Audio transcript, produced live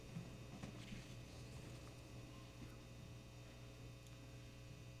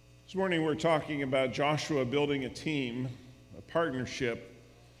This morning we're talking about Joshua building a team, a partnership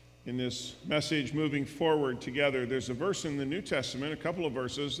in this message moving forward together. There's a verse in the New Testament, a couple of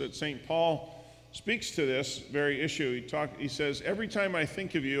verses, that St. Paul speaks to this very issue. He says, "Every time I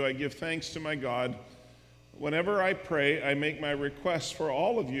think of you, I give thanks to my God. Whenever I pray, I make my requests for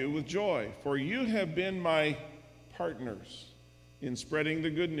all of you with joy, for you have been my partners in spreading the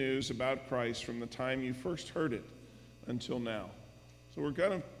good news about Christ from the time you first heard it until now." So we're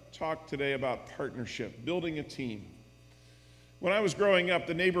going to talk today about partnership, building a team. When I was growing up,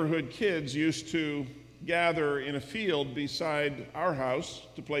 the neighborhood kids used to gather in a field beside our house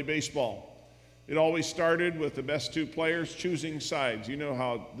to play baseball. It always started with the best two players choosing sides. You know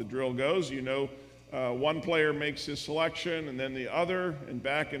how the drill goes. You know, one player makes his selection and then the other, and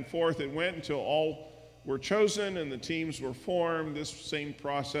back and forth it went until all were chosen and the teams were formed. This same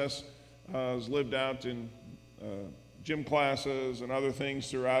process is lived out in gym classes and other things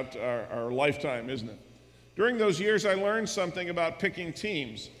throughout our lifetime, isn't it? During those years, I learned something about picking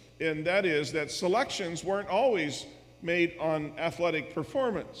teams, and that is that selections weren't always made on athletic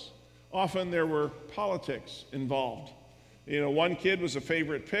performance. Often there were politics involved. You know, one kid was a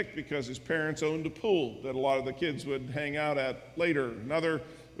favorite pick because his parents owned a pool that a lot of the kids would hang out at later. Another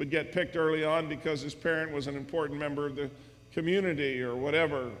would get picked early on because his parent was an important member of the community or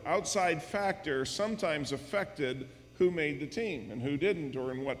whatever. Outside factors sometimes affected who made the team and who didn't,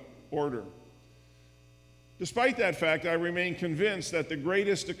 or in what order. Despite that fact, I remain convinced that the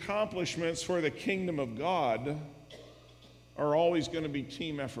greatest accomplishments for the kingdom of God are always going to be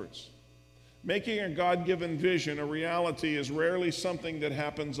team efforts. Making a God-given vision a reality is rarely something that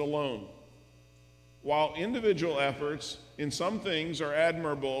happens alone. While individual efforts in some things are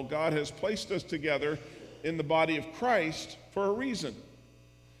admirable, God has placed us together in the body of Christ for a reason.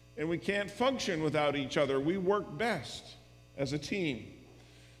 And we can't function without each other. We work best as a team.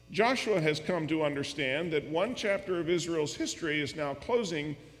 Joshua has come to understand that one chapter of Israel's history is now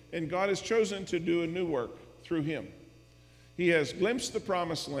closing, and God has chosen to do a new work through him. He has glimpsed the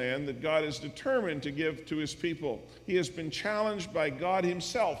promised land that God is determined to give to his people. He has been challenged by God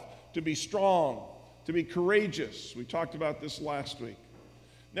himself to be strong, to be courageous. We talked about this last week.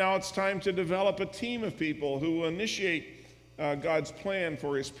 Now it's time to develop a team of people who will initiate God's plan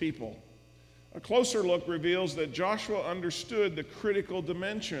for his people. A closer look reveals that Joshua understood the critical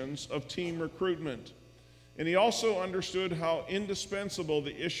dimensions of team recruitment, and he also understood how indispensable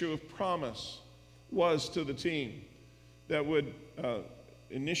the issue of promise was to the team that would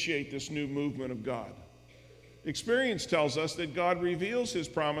initiate this new movement of God. Experience tells us that God reveals his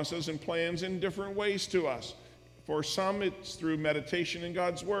promises and plans in different ways to us. For some, it's through meditation in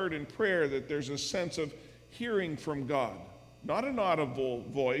God's word and prayer that there's a sense of hearing from God. Not an audible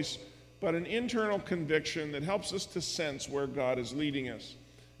voice, but an internal conviction that helps us to sense where God is leading us.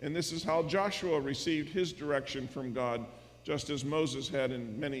 And this is how Joshua received his direction from God, just as Moses had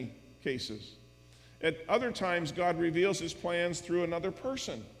in many cases. At other times, God reveals his plans through another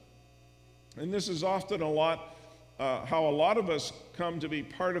person. And this is often how a lot of us come to be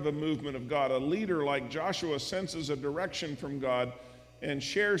part of a movement of God. A leader like Joshua senses a direction from God and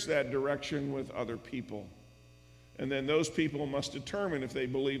shares that direction with other people. And then those people must determine if they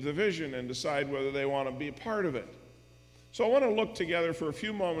believe the vision and decide whether they want to be a part of it. So I want to look together for a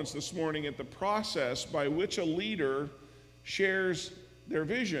few moments this morning at the process by which a leader shares their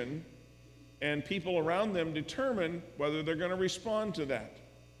vision and people around them determine whether they're going to respond to that.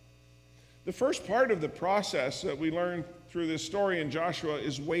 The first part of the process that we learn through this story in Joshua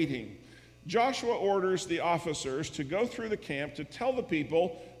is waiting. Joshua orders the officers to go through the camp to tell the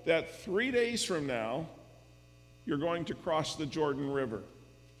people that 3 days from now, you're going to cross the Jordan River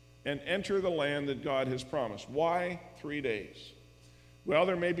and enter the land that God has promised. Why 3 days? Well,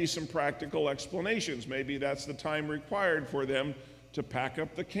 there may be some practical explanations. Maybe that's the time required for them to pack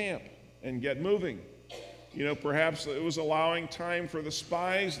up the camp and get moving. You know, perhaps it was allowing time for the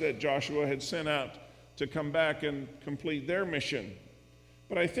spies that Joshua had sent out to come back and complete their mission.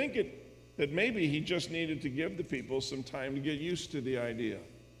 But I think that maybe he just needed to give the people some time to get used to the idea.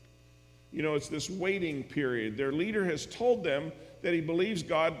 You know, it's this waiting period. Their leader has told them that he believes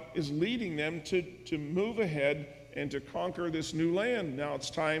God is leading them to move ahead and to conquer this new land. Now it's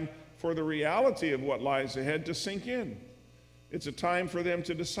time for the reality of what lies ahead to sink in. It's a time for them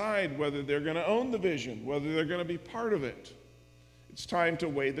to decide whether they're going to own the vision, whether they're going to be part of it. It's time to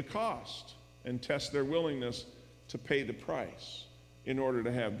weigh the cost and test their willingness to pay the price in order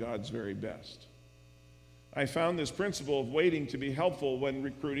to have God's very best. I found this principle of waiting to be helpful when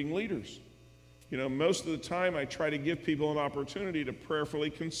recruiting leaders. You know, most of the time I try to give people an opportunity to prayerfully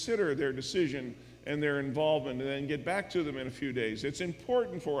consider their decision and their involvement and then get back to them in a few days. It's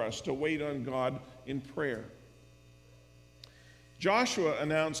important for us to wait on God in prayer. Joshua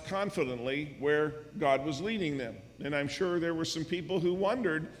announced confidently where God was leading them, and I'm sure there were some people who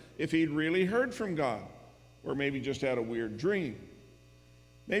wondered if he'd really heard from God, or maybe just had a weird dream.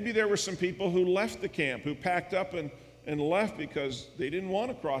 Maybe there were some people who left the camp, who packed up and left because they didn't want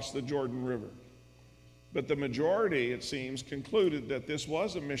to cross the Jordan River. But the majority, it seems, concluded that this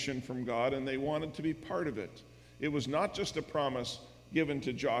was a mission from God and they wanted to be part of it. It was not just a promise given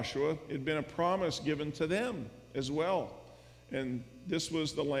to Joshua, it had been a promise given to them as well. And this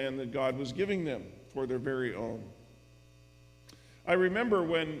was the land that God was giving them for their very own. I remember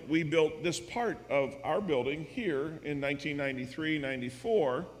when we built this part of our building here in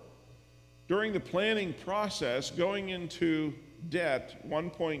 1993-94, during the planning process, going into debt,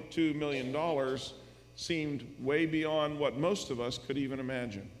 $1.2 million seemed way beyond what most of us could even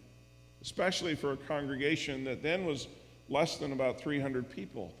imagine, especially for a congregation that then was less than about 300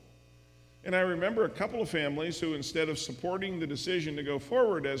 people. And I remember a couple of families who, instead of supporting the decision to go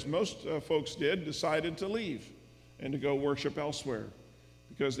forward, as most folks did, decided to leave and to go worship elsewhere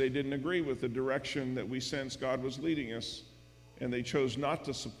because they didn't agree with the direction that we sensed God was leading us, and they chose not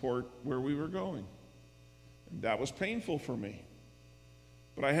to support where we were going. And that was painful for me.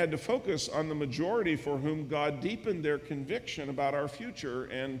 But I had to focus on the majority for whom God deepened their conviction about our future,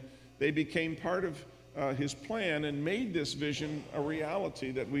 and they became part of his plan and made this vision a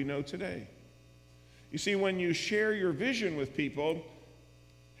reality that we know today. You see, when you share your vision with people, you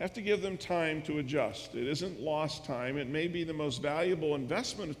have to give them time to adjust. It isn't lost time. It may be the most valuable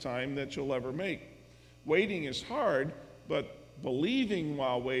investment of time that you'll ever make. Waiting is hard, but believing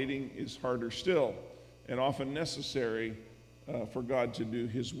while waiting is harder still, and often necessary for God to do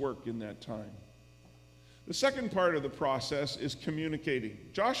his work in that time. The second part of the process is communicating.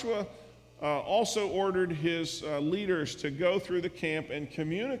 Joshua also ordered his leaders to go through the camp and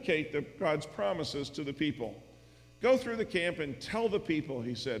communicate God's promises to the people. Go through the camp and tell the people,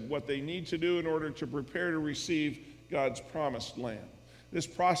 he said, what they need to do in order to prepare to receive God's promised land. This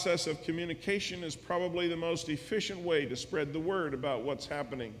process of communication is probably the most efficient way to spread the word about what's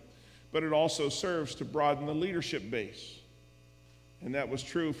happening, but it also serves to broaden the leadership base. And that was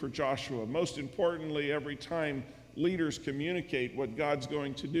true for Joshua. Most importantly, every time leaders communicate what God's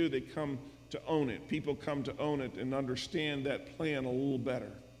going to do, they come to own it. People come to own it and understand that plan a little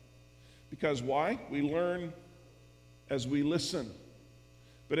better. Because why? We learn as we listen.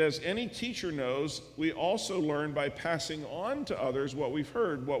 But as any teacher knows, we also learn by passing on to others what we've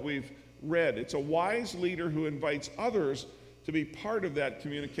heard, what we've read. It's a wise leader who invites others to be part of that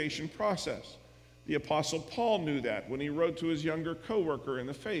communication process. The Apostle Paul knew that when he wrote to his younger co-worker in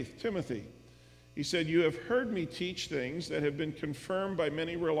the faith, Timothy. He said, "You have heard me teach things that have been confirmed by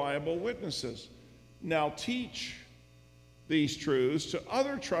many reliable witnesses. Now teach these truths to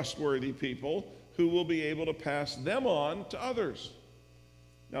other trustworthy people who will be able to pass them on to others."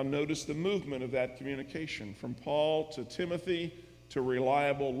 Now notice the movement of that communication from Paul to Timothy to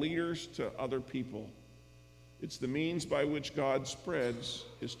reliable leaders to other people. It's the means by which God spreads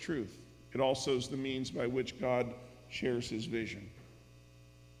his truth. It also is the means by which God shares his vision.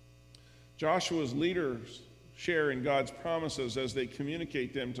 Joshua's leaders share in God's promises as they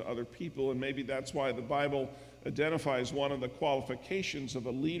communicate them to other people, and maybe that's why the Bible identifies one of the qualifications of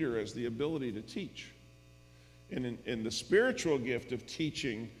a leader as the ability to teach. And the spiritual gift of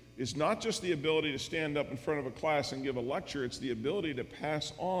teaching is not just the ability to stand up in front of a class and give a lecture, it's the ability to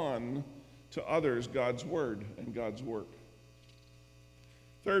pass on to others God's word and God's work.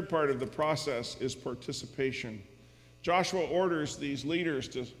 Third part of the process is participation. Joshua orders these leaders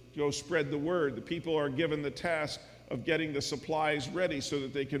to go spread the word. The people are given the task of getting the supplies ready so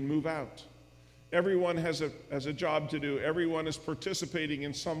that they can move out. Everyone has a job to do. Everyone is participating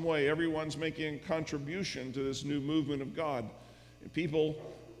in some way. Everyone's making a contribution to this new movement of God. And people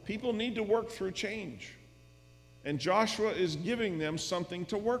need to work through change. And Joshua is giving them something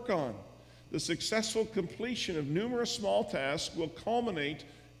to work on. The successful completion of numerous small tasks will culminate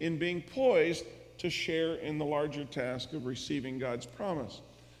in being poised to share in the larger task of receiving God's promise.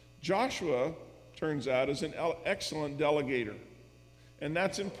 Joshua, turns out, is an excellent delegator. And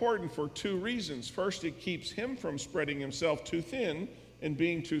that's important for two reasons. First, it keeps him from spreading himself too thin and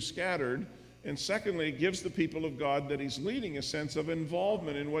being too scattered. And secondly, it gives the people of God that he's leading a sense of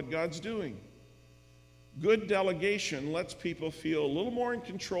involvement in what God's doing. Good delegation lets people feel a little more in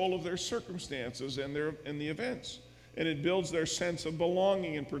control of their circumstances and the events. And it builds their sense of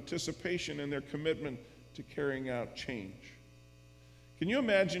belonging and participation in their commitment to carrying out change. Can you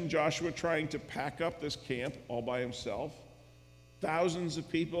imagine Joshua trying to pack up this camp all by himself? thousands of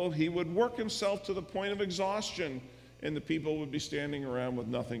people, he would work himself to the point of exhaustion, and the people would be standing around with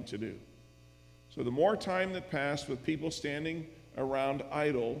nothing to do. So the more time that passed with people standing around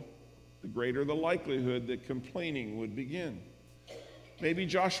idle, the greater the likelihood that complaining would begin. Maybe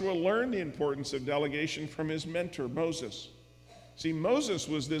Joshua learned the importance of delegation from his mentor, Moses. See, Moses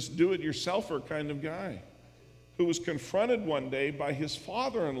was this do-it-yourselfer kind of guy who was confronted one day by his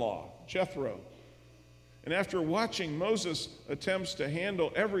father-in-law, Jethro. And after watching Moses' attempts to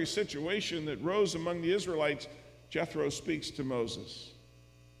handle every situation that rose among the Israelites, Jethro speaks to Moses.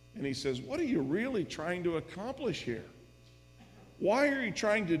 And he says, "What are you really trying to accomplish here? Why are you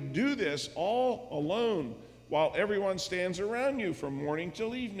trying to do this all alone while everyone stands around you from morning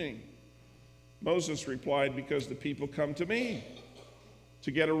till evening?" Moses replied, "Because the people come to me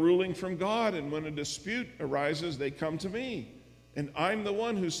to get a ruling from God, and when a dispute arises, they come to me. And I'm the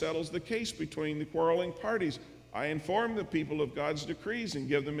one who settles the case between the quarreling parties. I inform the people of God's decrees and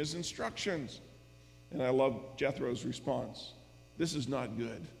give them his instructions." And I love Jethro's response. "This is not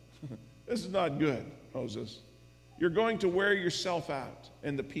good. This is not good, Moses. You're going to wear yourself out,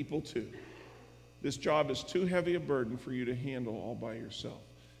 and the people too. This job is too heavy a burden for you to handle all by yourself."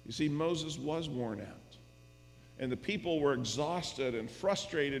 You see, Moses was worn out, and the people were exhausted and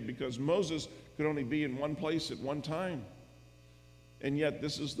frustrated because Moses could only be in one place at one time. And yet,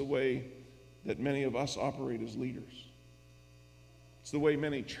 this is the way that many of us operate as leaders. It's the way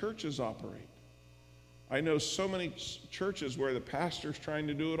many churches operate. I know so many churches where the pastor's trying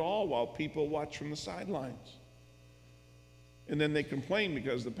to do it all while people watch from the sidelines. And then they complain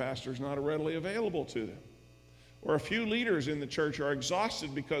because the pastor's not readily available to them. Or a few leaders in the church are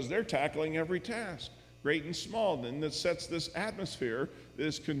exhausted because they're tackling every task, great and small, and that sets this atmosphere that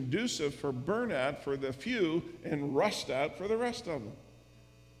is conducive for burnout for the few and rust out for the rest of them.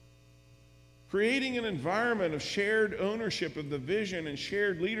 Creating an environment of shared ownership of the vision and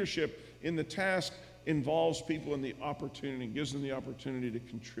shared leadership in the task involves people in the opportunity, gives them the opportunity to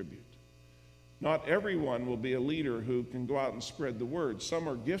contribute. Not everyone will be a leader who can go out and spread the word. Some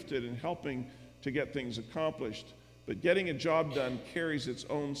are gifted in helping to get things accomplished, but getting a job done carries its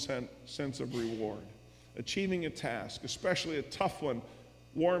own sense of reward. Achieving a task, especially a tough one,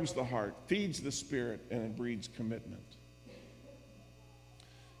 warms the heart, feeds the spirit, and it breeds commitment.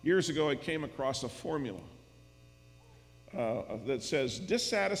 Years ago, I came across a formula that says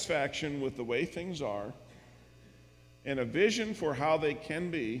dissatisfaction with the way things are, and a vision for how they can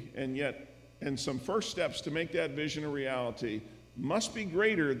be, and some first steps to make that vision a reality must be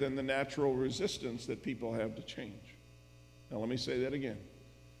greater than the natural resistance that people have to change. Now, let me say that again.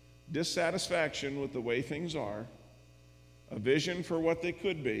 Dissatisfaction with the way things are, a vision for what they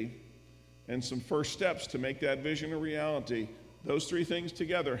could be, and some first steps to make that vision a reality. Those three things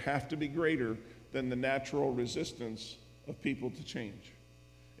together have to be greater than the natural resistance of people to change.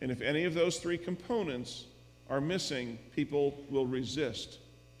 And if any of those three components are missing, people will resist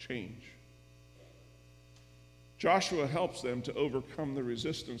change. Joshua helps them to overcome the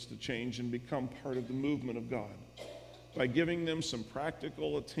resistance to change and become part of the movement of God by giving them some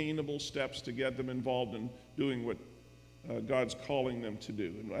practical, attainable steps to get them involved in doing what God's calling them to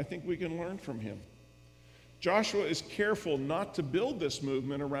do. And I think we can learn from him. Joshua is careful not to build this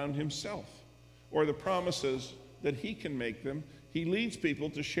movement around himself or the promises that he can make them. He leads people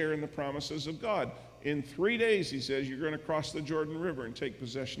to share in the promises of God. In 3 days, he says, you're going to cross the Jordan River and take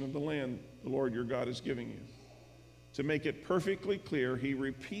possession of the land the Lord your God is giving you. To make it perfectly clear, he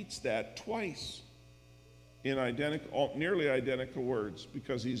repeats that twice in nearly identical words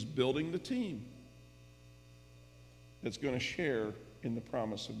because he's building the team that's going to share in the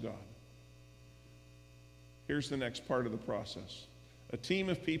promise of God. Here's the next part of the process. A team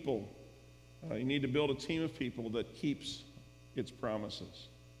of people. You need to build a team of people that keeps its promises.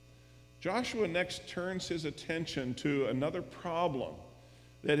 Joshua next turns his attention to another problem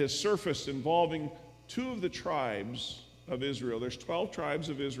that has surfaced involving two of the tribes of Israel. There's 12 tribes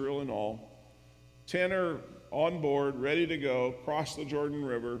of Israel in all. 10 are on board, ready to go, cross the Jordan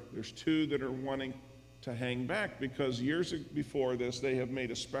River. There's 2 that are wanting to hang back because years before this, they have made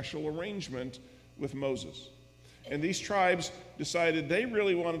a special arrangement with Moses. And these tribes decided they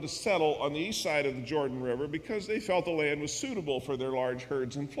really wanted to settle on the east side of the Jordan River because they felt the land was suitable for their large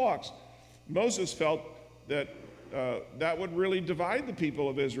herds and flocks. Moses felt that that would really divide the people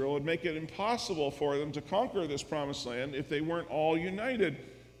of Israel and make it impossible for them to conquer this promised land if they weren't all united.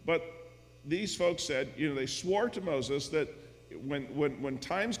 But these folks said, they swore to Moses that when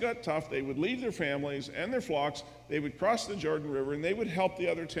times got tough, they would leave their families and their flocks, they would cross the Jordan River, and they would help the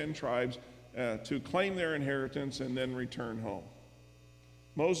other 10 tribes to claim their inheritance and then return home.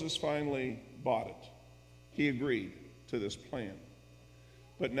 Moses finally bought it. He agreed to this plan.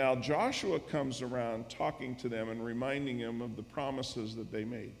 But now Joshua comes around talking to them and reminding them of the promises that they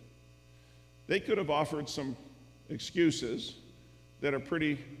made. They could have offered some excuses that are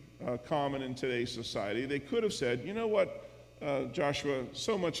pretty common in today's society. They could have said, you know what, Joshua,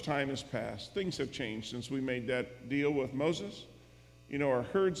 so much time has passed. Things have changed since we made that deal with Moses. You know, our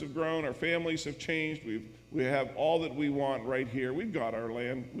herds have grown, our families have changed, we have all that we want right here. We've got our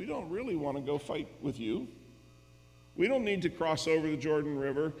land. We don't really want to go fight with you. We don't need to cross over the Jordan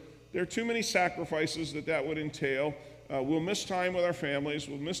River. There are too many sacrifices that would entail. We'll miss time with our families.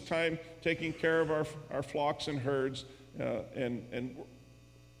 We'll miss time taking care of our flocks and herds. And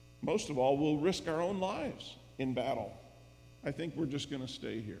most of all, we'll risk our own lives in battle. I think we're just going to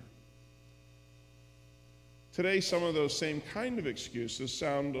stay here. Today, some of those same kind of excuses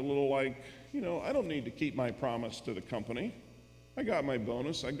sound a little like, you know, I don't need to keep my promise to the company. I got my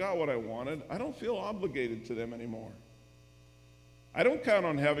bonus. I got what I wanted. I don't feel obligated to them anymore. I didn't count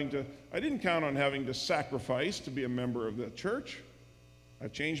on having to sacrifice to be a member of the church.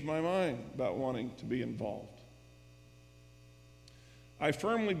 I've changed my mind about wanting to be involved. I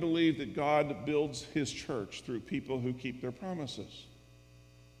firmly believe that God builds his church through people who keep their promises.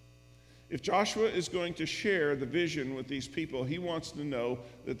 If Joshua is going to share the vision with these people, he wants to know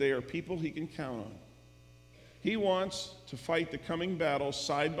that they are people he can count on. He wants to fight the coming battle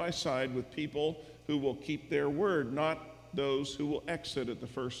side by side with people who will keep their word, not those who will exit at the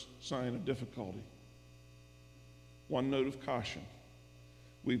first sign of difficulty. One note of caution.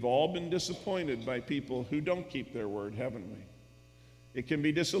 We've all been disappointed by people who don't keep their word, haven't we? It can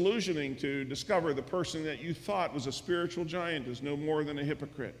be disillusioning to discover the person that you thought was a spiritual giant is no more than a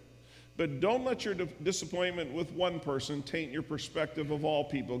hypocrite. But don't let your disappointment with one person taint your perspective of all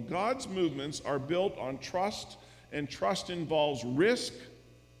people. God's movements are built on trust, and trust involves risk.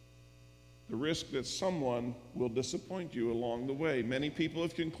 The risk that someone will disappoint you along the way. Many people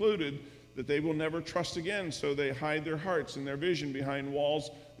have concluded that they will never trust again, so they hide their hearts and their vision behind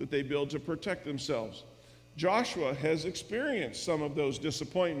walls that they build to protect themselves. Joshua has experienced some of those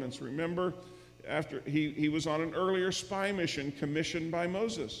disappointments. Remember, after he was on an earlier spy mission commissioned by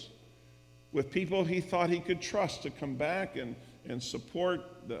Moses with people he thought he could trust to come back and support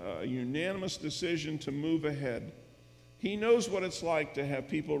a unanimous decision to move ahead. He knows what it's like to have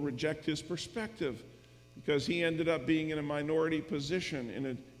people reject his perspective because he ended up being in a minority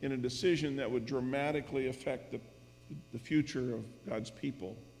position in a decision that would dramatically affect the future of God's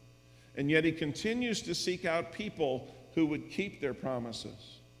people. And yet he continues to seek out people who would keep their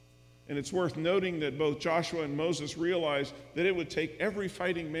promises. And it's worth noting that both Joshua and Moses realized that it would take every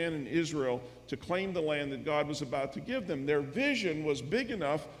fighting man in Israel to claim the land that God was about to give them. Their vision was big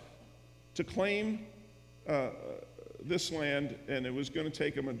enough to claim this land, and it was going to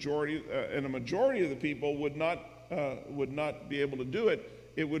take a majority, and a majority of the people would not be able to do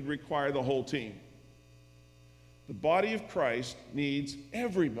it. It would require the whole team. The body of Christ needs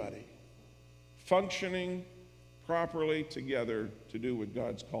everybody functioning properly together to do what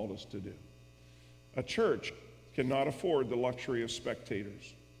God's called us to do. A church cannot afford the luxury of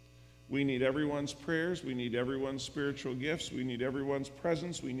spectators. We need everyone's prayers. We need everyone's spiritual gifts. We need everyone's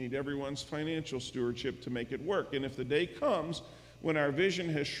presence. We need everyone's financial stewardship to make it work. And if the day comes when our vision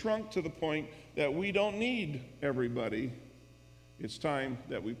has shrunk to the point that we don't need everybody, it's time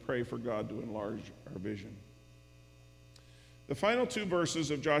that we pray for God to enlarge our vision. The final two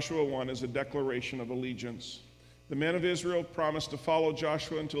verses of Joshua 1 is a declaration of allegiance. The men of Israel promised to follow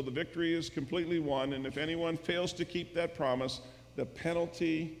Joshua until the victory is completely won, and if anyone fails to keep that promise, the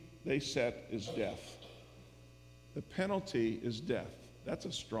penalty they set is death. The penalty is death. That's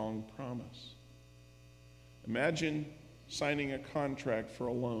a strong promise. Imagine signing a contract for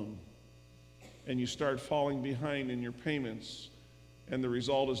a loan, and you start falling behind in your payments, and the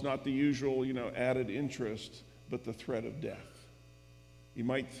result is not the usual, added interest, but the threat of death. You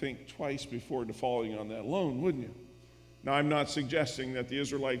might think twice before defaulting on that loan, wouldn't you? Now, I'm not suggesting that the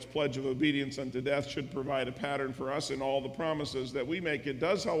Israelites' pledge of obedience unto death should provide a pattern for us in all the promises that we make. It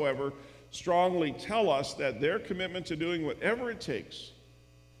does, however, strongly tell us that their commitment to doing whatever it takes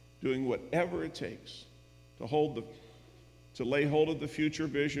to lay hold of the future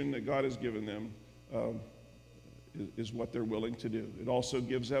vision that God has given them is what they're willing to do. It also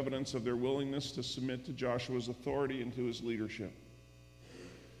gives evidence of their willingness to submit to Joshua's authority and to his leadership.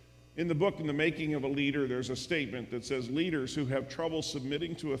 In the book, In the Making of a Leader, there's a statement that says leaders who have trouble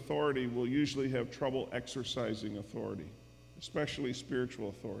submitting to authority will usually have trouble exercising authority, especially spiritual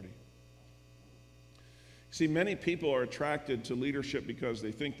authority. See, many people are attracted to leadership because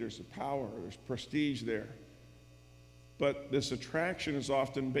they think there's a power, there's prestige there. but this attraction is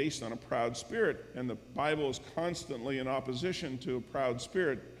often based on a proud spirit, and the Bible is constantly in opposition to a proud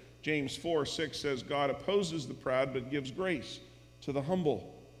spirit. James 4:6 says, God opposes the proud, but gives grace to the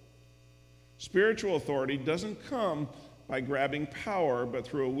humble. Spiritual authority doesn't come by grabbing power, but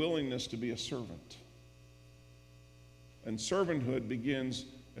through a willingness to be a servant. And servanthood begins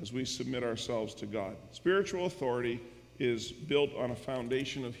as we submit ourselves to God. Spiritual authority is built on a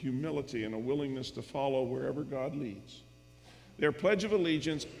foundation of humility and a willingness to follow wherever God leads. Their Pledge of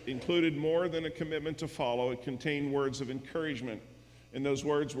Allegiance included more than a commitment to follow. It contained words of encouragement. And those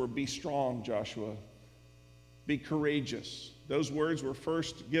words were, be strong, Joshua. Be courageous. Those words were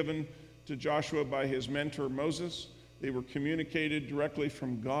first given to Joshua by his mentor Moses. They were communicated directly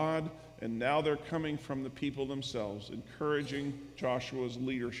from God, and now they're coming from the people themselves, encouraging Joshua's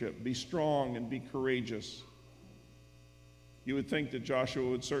leadership. Be strong and be courageous. You would think that Joshua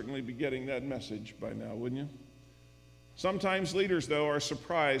would certainly be getting that message by now, wouldn't you? Sometimes leaders, though, are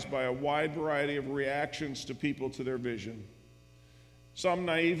surprised by a wide variety of reactions to people to their vision. Some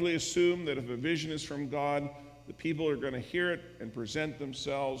naively assume that if a vision is from God, the people are going to hear it and present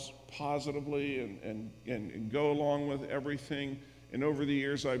themselves positively and go along with everything. And over the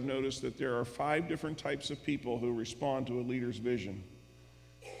years, I've noticed that there are 5 different types of people who respond to a leader's vision.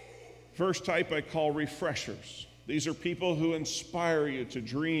 First type I call refreshers. These are people who inspire you to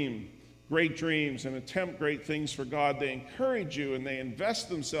dream great dreams and attempt great things for God. They encourage you and they invest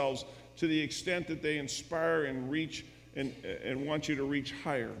themselves to the extent that they inspire and reach and want you to reach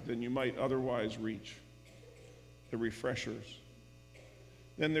higher than you might otherwise reach. The refreshers.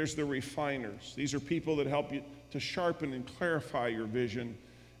 Then there's the refiners. These are people that help you to sharpen and clarify your vision.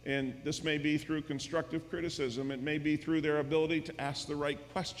 And this may be through constructive criticism. It may be through their ability to ask the right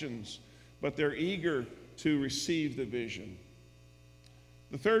questions, but they're eager to receive the vision.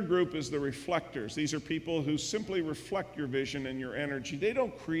 The third group is the reflectors. These are people who simply reflect your vision and your energy. They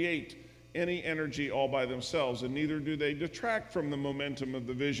don't create any energy all by themselves, and neither do they detract from the momentum of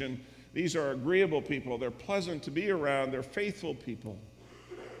the vision. These are agreeable people. They're pleasant to be around. They're faithful people.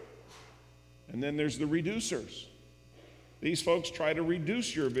 And then there's the reducers. These folks try to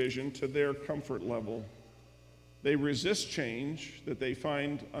reduce your vision to their comfort level. They resist change that they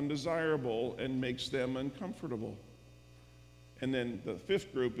find undesirable and makes them uncomfortable. And then the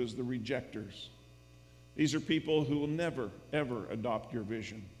fifth group is the rejectors. These are people who will never, ever adopt your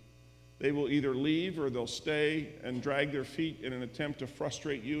vision. They will either leave or they'll stay and drag their feet in an attempt to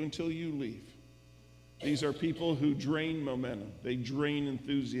frustrate you until you leave. These are people who drain momentum. They drain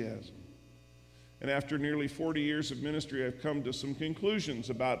enthusiasm. And after nearly 40 years of ministry, I've come to some conclusions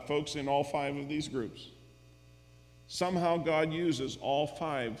about folks in all 5 of these groups. Somehow God uses all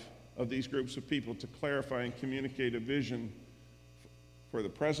 5 of these groups of people to clarify and communicate a vision for the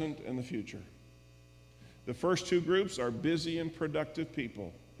present and the future. The first 2 groups are busy and productive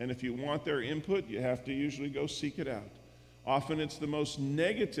people. And if you want their input, you have to usually go seek it out. Often it's the most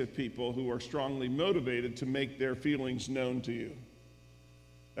negative people who are strongly motivated to make their feelings known to you.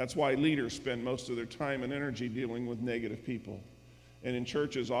 That's why leaders spend most of their time and energy dealing with negative people. And in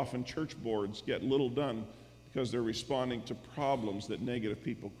churches, often church boards get little done because they're responding to problems that negative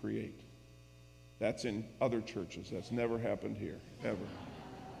people create. That's in other churches. That's never happened here, ever.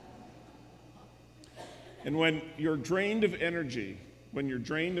 And when you're drained of energy,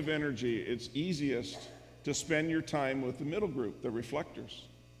 it's easiest to spend your time with the middle group, the reflectors,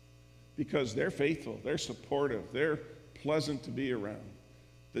 because they're faithful, they're supportive, they're pleasant to be around.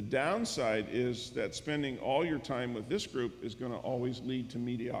 The downside is that spending all your time with this group is going to always lead to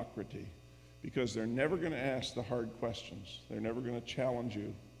mediocrity, because they're never going to ask the hard questions. They're never going to challenge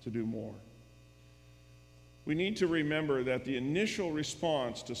you to do more. We need to remember that the initial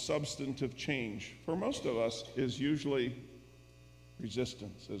response to substantive change, for most of us, is usually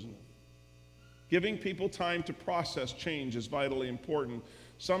resistance, isn't it? Giving people time to process change is vitally important.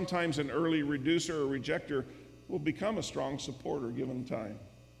 Sometimes an early reducer or rejecter will become a strong supporter given time.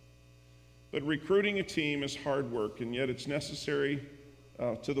 But recruiting a team is hard work, and yet it's necessary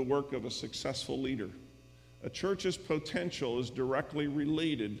to the work of a successful leader. A church's potential is directly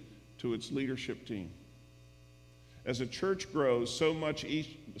related to its leadership team. As a church grows, so must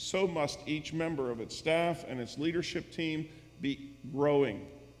each member of its staff and its leadership team be growing.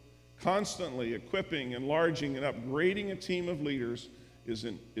 Constantly equipping, enlarging, and upgrading a team of leaders is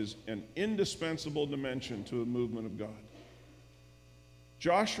an indispensable dimension to a movement of God.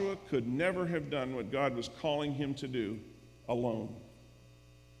 Joshua could never have done what God was calling him to do alone,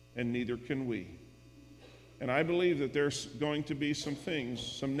 and neither can we. And I believe that there's going to be some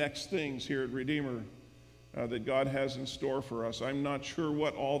next things here at Redeemer that God has in store for us. I'm not sure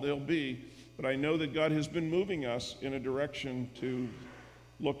what all they'll be, But I know that God has been moving us in a direction to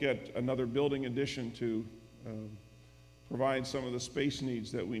look at another building addition to provide some of the space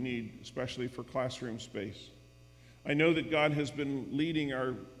needs that we need, especially for classroom space. I know that God has been leading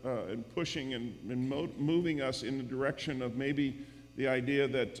and pushing and moving us in the direction of maybe the idea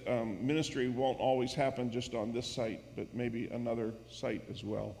that ministry won't always happen just on this site, but maybe another site as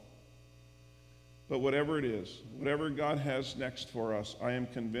well. But whatever it is, whatever God has next for us, I am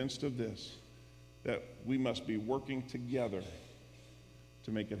convinced of this, that we must be working together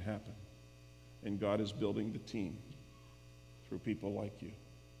to make it happen. And God is building the team through people like you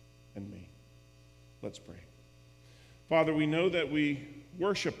and me. Let's pray. Father, we know that we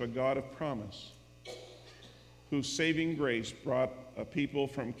worship a God of promise, whose saving grace brought a people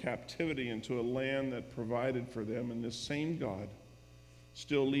from captivity into a land that provided for them, and this same God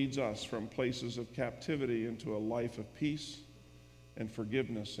still leads us from places of captivity into a life of peace and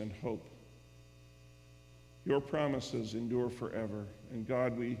forgiveness and hope. Your promises endure forever, and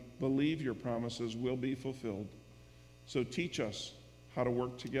God, we believe your promises will be fulfilled. So teach us how to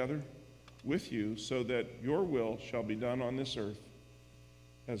work together with you so that your will shall be done on this earth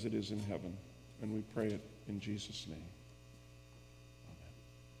as it is in heaven. And we pray it in Jesus' name.